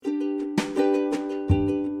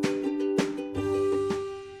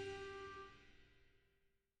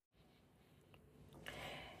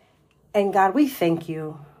And God, we thank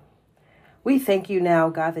you. We thank you now,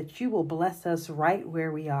 God, that you will bless us right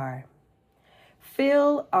where we are.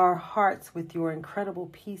 Fill our hearts with your incredible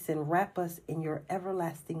peace and wrap us in your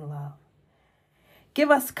everlasting love.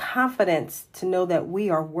 Give us confidence to know that we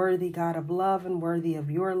are worthy, God, of love and worthy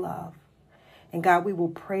of your love. And God, we will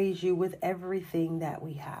praise you with everything that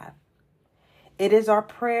we have. It is our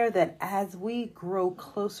prayer that as we grow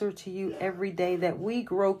closer to you every day, that we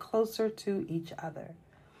grow closer to each other,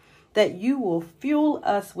 that you will fuel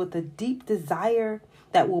us with a deep desire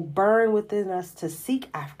that will burn within us to seek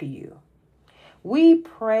after you. We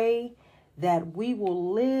pray that we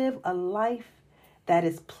will live a life that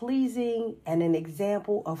is pleasing and an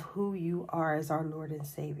example of who you are as our Lord and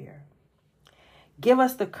Savior. Give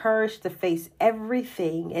us the courage to face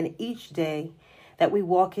everything and each day that we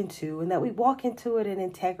walk into, and that we walk into it in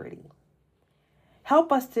integrity.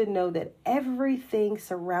 Help us to know that everything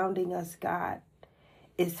surrounding us, God,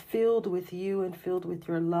 is filled with you and filled with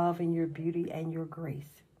your love and your beauty and your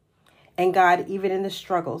grace. And God, even in the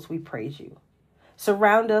struggles, we praise you.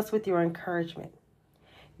 Surround us with your encouragement.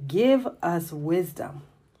 Give us wisdom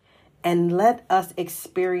and let us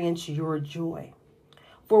experience your joy.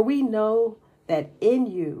 For we know that in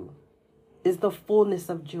you is the fullness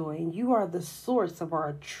of joy, and you are the source of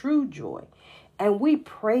our true joy, and we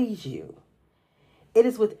praise you. It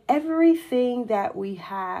is with everything that we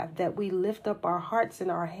have that we lift up our hearts and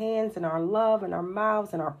our hands and our love and our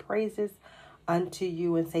mouths and our praises unto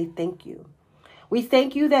you and say thank you. We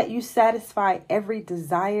thank you that you satisfy every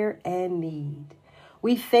desire and need.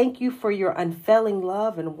 We thank you for your unfailing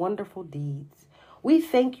love and wonderful deeds. We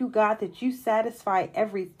thank you, God, that you satisfy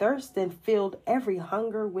every thirst and filled every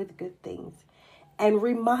hunger with good things. And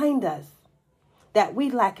remind us that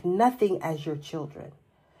we lack nothing as your children.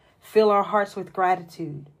 Fill our hearts with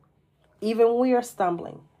gratitude. Even when we are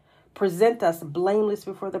stumbling, present us blameless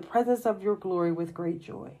before the presence of your glory with great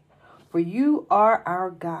joy. For you are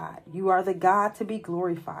our God. You are the God to be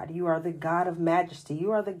glorified. You are the God of majesty.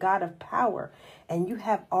 You are the God of power, and you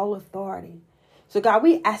have all authority. So God,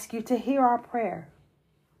 we ask you to hear our prayer.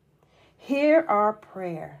 Hear our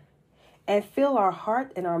prayer and fill our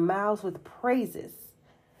heart and our mouths with praises,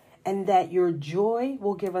 and that your joy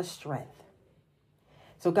will give us strength.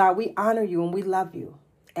 So God, we honor you and we love you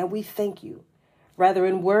and we thank you, whether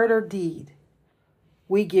in word or deed.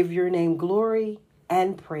 We give your name glory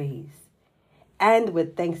and praise, and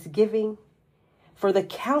with thanksgiving for the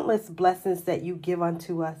countless blessings that you give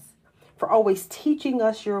unto us, for always teaching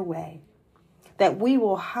us your way, that we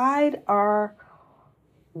will hide our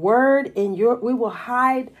word we will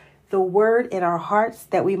hide the word in our hearts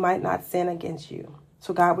that we might not sin against you.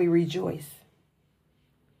 So God, we rejoice.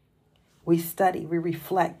 We study, we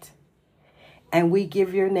reflect, and we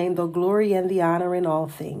give your name the glory and the honor in all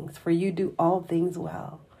things, for you do all things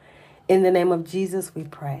well. In the name of Jesus, we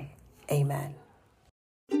pray. Amen.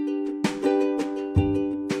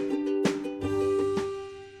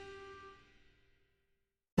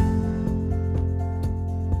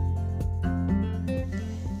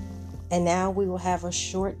 And now we will have a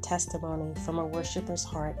short testimony from a worshiper's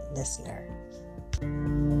heart listener.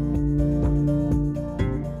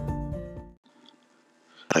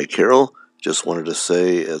 Hi, Carol. Just wanted to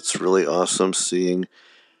say it's really awesome seeing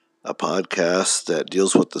a podcast that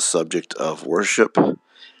deals with the subject of worship,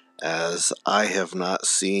 as I have not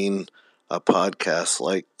seen a podcast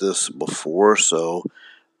like this before, so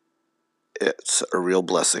it's a real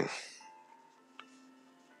blessing.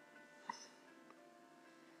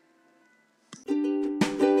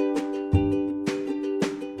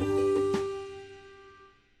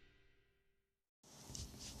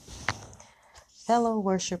 Fellow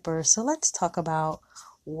worshipers, so let's talk about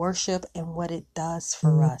worship and what it does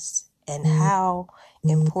for us and how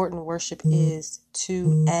important worship is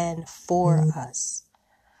to and for us.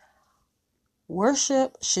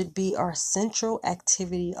 Worship should be our central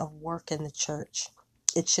activity of work in the church.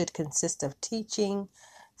 It should consist of teaching,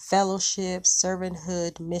 fellowship,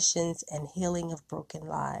 servanthood, missions, and healing of broken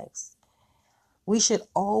lives. We should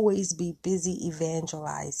always be busy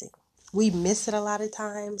evangelizing. We miss it a lot of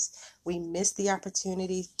times. We miss the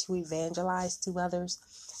opportunity to evangelize to others.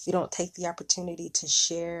 We don't take the opportunity to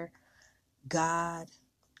share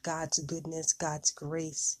God's goodness, God's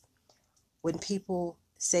grace. When people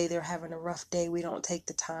say they're having a rough day, we don't take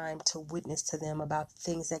the time to witness to them about the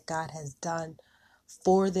things that God has done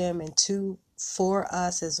for them and for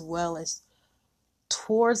us as well as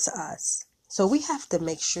towards us. So we have to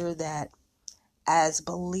make sure that as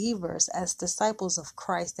believers, as disciples of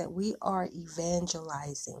Christ, that we are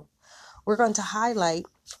evangelizing. We're going to highlight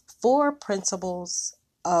 4 principles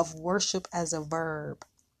of worship as a verb.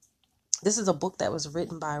 This is a book that was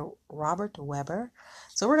written by Robert Weber.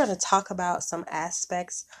 So we're going to talk about some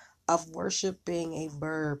aspects of worship being a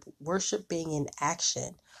verb, worship being in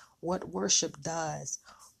action, what worship does.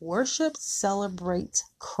 Worship celebrates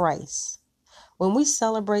Christ. When we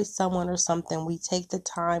celebrate someone or something, we take the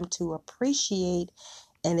time to appreciate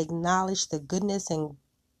and acknowledge the goodness and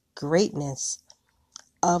greatness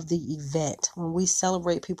of the event. When we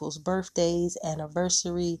celebrate people's birthdays,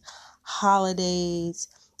 anniversary, holidays,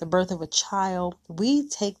 the birth of a child, we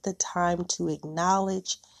take the time to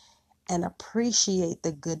acknowledge and appreciate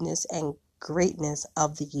the goodness and greatness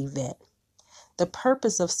of the event. The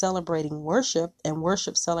purpose of celebrating worship and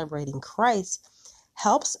worship celebrating Christ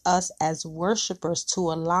helps us as worshipers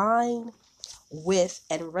to align with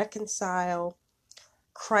and reconcile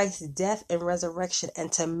Christ's death and resurrection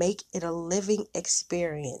and to make it a living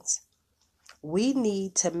experience. We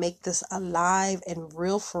need to make this alive and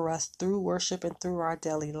real for us through worship and through our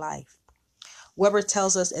daily life. Weber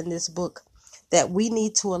tells us in this book that we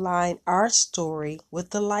need to align our story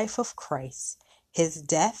with the life of Christ, his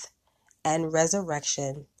death and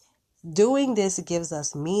resurrection. Doing this gives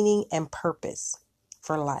us meaning and purpose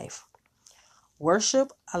for life.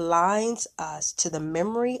 Worship aligns us to the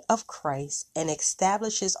memory of Christ and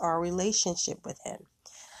establishes our relationship with him.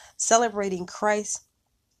 Celebrating Christ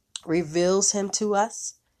reveals him to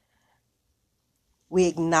us. We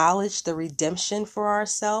acknowledge the redemption for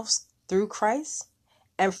ourselves through Christ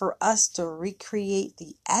and for us to recreate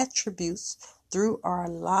the attributes through our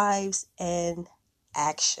lives and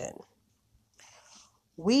action.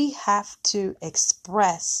 We have to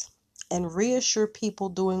express and reassure people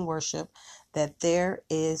doing worship that there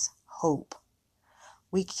is hope.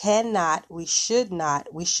 We should not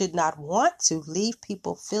want to leave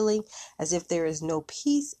people feeling as if there is no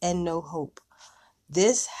peace and no hope.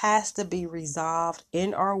 This has to be resolved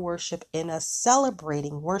in our worship, in us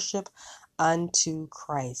celebrating worship unto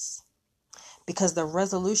Christ. Because the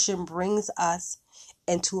resolution brings us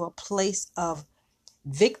into a place of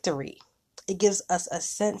victory. It gives us a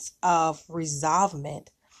sense of resolvement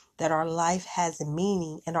that our life has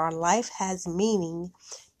meaning, and our life has meaning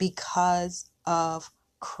because of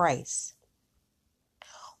Christ.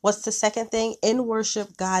 What's the second thing? In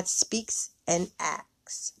worship, God speaks and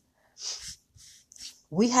acts.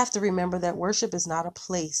 We have to remember that worship is not a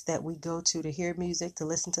place that we go to hear music, to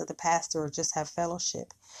listen to the pastor, or just have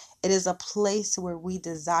fellowship. It is a place where we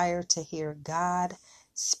desire to hear God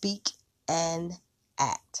speak and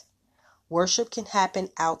act. Worship can happen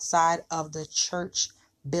outside of the church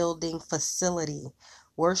building facility.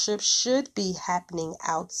 Worship should be happening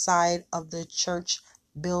outside of the church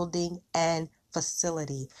building and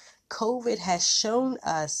facility. COVID has shown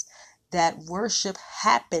us that worship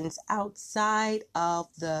happens outside of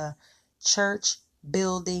the church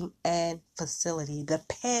building and facility. The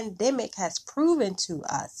pandemic has proven to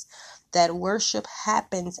us that worship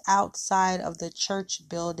happens outside of the church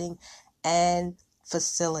building and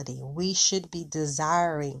facility. We should be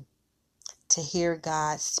desiring to hear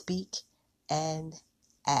God speak and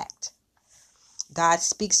act. God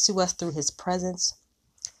speaks to us through his presence,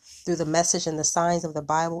 through the message and the signs of the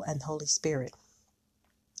Bible and Holy Spirit.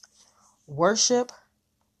 Worship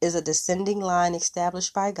is a descending line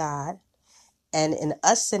established by God and an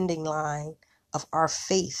ascending line of our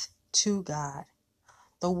faith to God.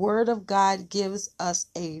 The Word of God gives us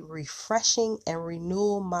a refreshing and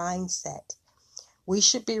renewal mindset. We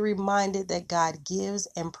should be reminded that God gives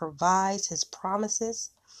and provides his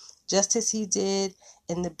promises, just as he did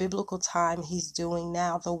in the biblical time, he's doing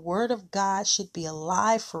now. The Word of God should be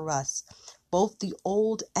alive for us, both the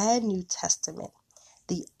Old and New Testament.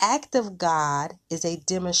 The act of God is a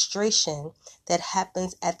demonstration that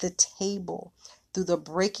happens at the table through the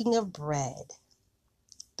breaking of bread,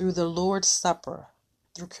 through the Lord's Supper,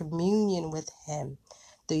 through communion with him,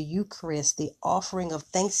 the Eucharist, the offering of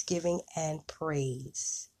thanksgiving and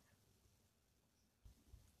praise.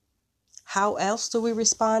 How else do we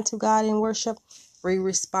respond to God in worship? We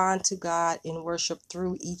respond to God in worship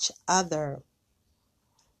through each other.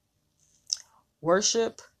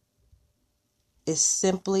 Worship is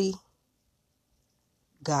simply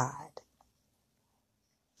God.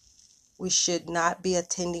 We should not be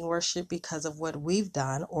attending worship because of what we've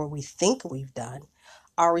done or we think we've done.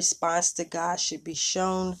 Our response to God should be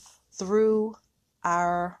shown through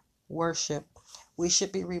our worship. We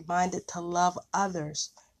should be reminded to love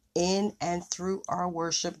others in and through our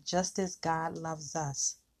worship, just as God loves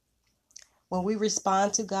us. When we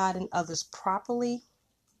respond to God and others properly,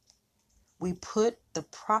 we put the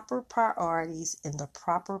proper priorities in the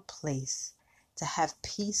proper place to have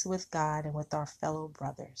peace with God and with our fellow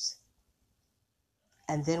brothers.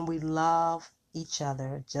 And then we love each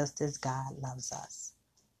other just as God loves us.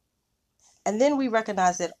 And then we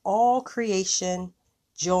recognize that all creation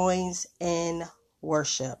joins in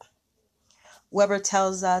worship. Weber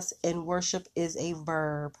tells us in worship is a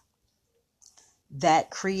verb, that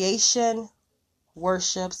creation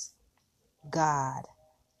worships God.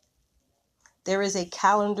 There is a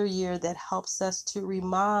calendar year that helps us to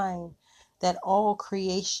remind that all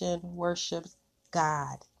creation worships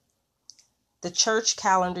God. The church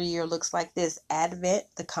calendar year looks like this: Advent,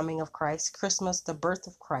 the coming of Christ; Christmas, the birth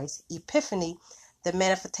of Christ; Epiphany, the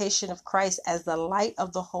manifestation of Christ as the light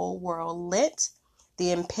of the whole world; Lent,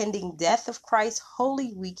 the impending death of Christ;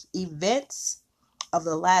 Holy Week, events of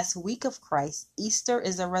the last week of Christ; Easter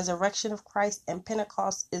is the resurrection of Christ; and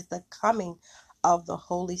Pentecost is the coming of the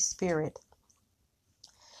Holy Spirit.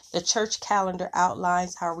 The church calendar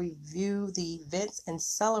outlines how we view the events and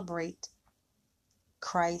celebrate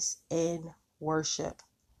Christ in worship.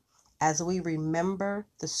 As we remember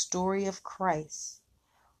the story of Christ,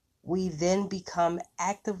 we then become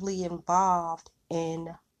actively involved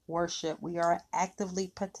in worship. We are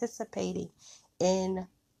actively participating in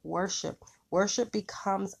worship. Worship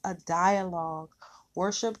becomes a dialogue.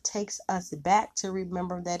 Worship takes us back to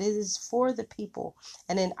remember that it is for the people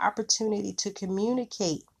and an opportunity to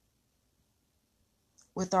communicate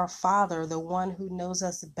with our Father, the one who knows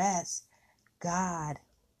us best, God.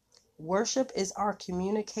 Worship is our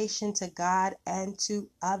communication to God and to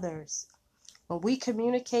others. When we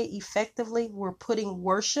communicate effectively, we're putting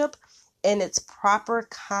worship in its proper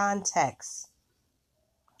context.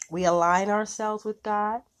 We align ourselves with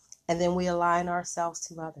God, and then we align ourselves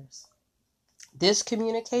to others. This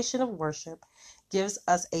communication of worship gives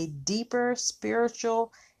us a deeper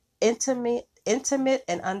spiritual, intimate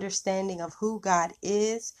and understanding of who God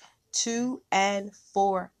is to and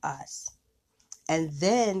for us. And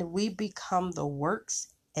then we become the works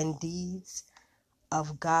and deeds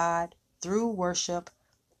of God through worship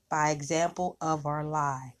by example of our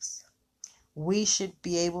lives. We should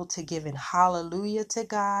be able to give an hallelujah to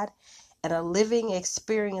God and a living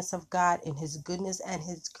experience of God in His goodness and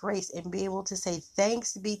His grace, and be able to say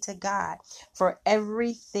thanks be to God for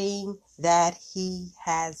everything that He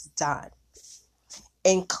has done.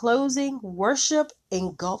 In closing, worship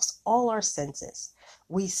engulfs all our senses.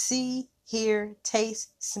 We see, hear, taste,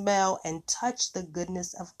 smell, and touch the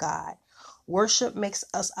goodness of God. Worship makes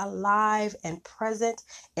us alive and present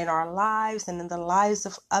in our lives and in the lives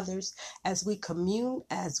of others as we commune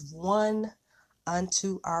as one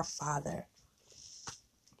unto our Father.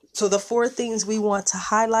 So the four things we want to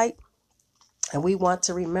highlight, and we want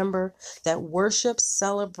to remember, that worship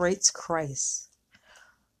celebrates Christ.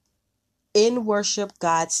 In worship,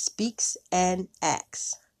 God speaks and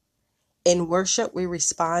acts. In worship, we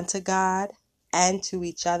respond to God and to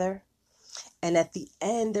each other. And at the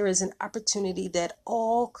end, there is an opportunity that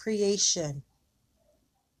all creation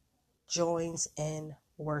joins in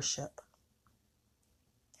worship.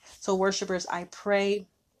 So worshipers, I pray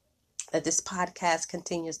that this podcast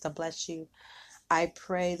continues to bless you. I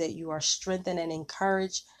pray that you are strengthened and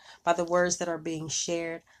encouraged by the words that are being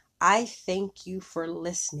shared. I thank you for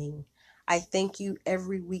listening. I thank you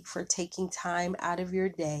every week for taking time out of your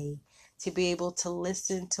day to be able to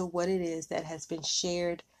listen to what it is that has been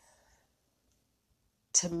shared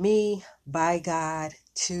to me by God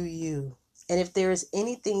to you. And if there is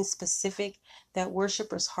anything specific that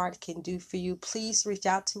Worshipers Heart can do for you, please reach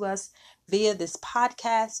out to us via this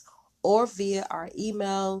podcast or via our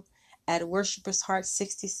email at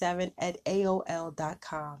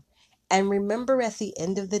worshipersheart67@aol.com. And remember, at the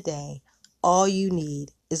end of the day, all you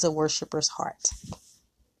need is a worshiper's heart.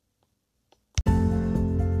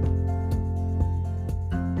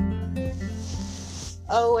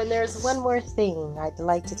 Oh, and there's one more thing. I'd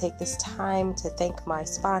like to take this time to thank my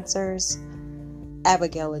sponsors: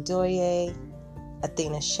 Abigail Adoye,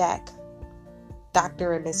 Athena Shack,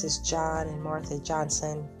 Dr. and Mrs. John and Martha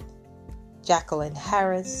Johnson, Jacqueline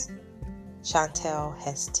Harris, Chantel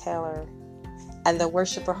Hess Taylor, and the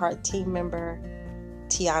Worshiper Heart team member,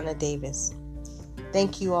 Tiana Davis.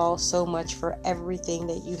 Thank you all so much for everything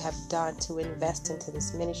that you have done to invest into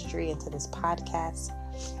this ministry, into this podcast.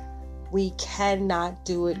 We cannot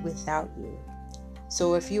do it without you.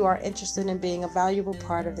 So if you are interested in being a valuable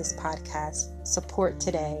part of this podcast, support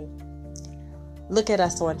today. Look at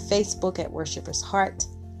us on Facebook at Worshipers Heart.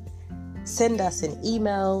 Send us an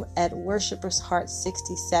email at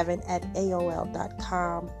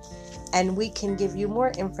worshipersheart67@aol.com, and we can give you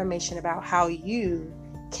more information about how you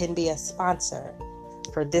can be a sponsor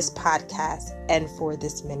for this podcast and for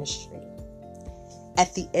this ministry.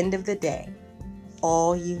 At the end of the day,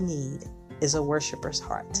 all you need is a worshiper's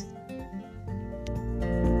heart.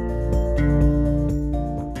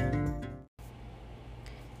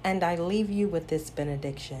 And I leave you with this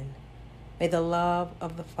benediction. May the love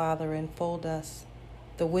of the Father enfold us,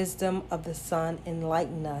 the wisdom of the Son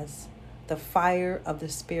enlighten us, the fire of the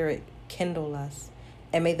Spirit kindle us,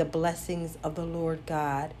 and may the blessings of the Lord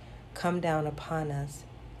God come down upon us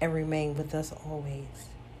and remain with us always.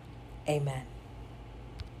 Amen.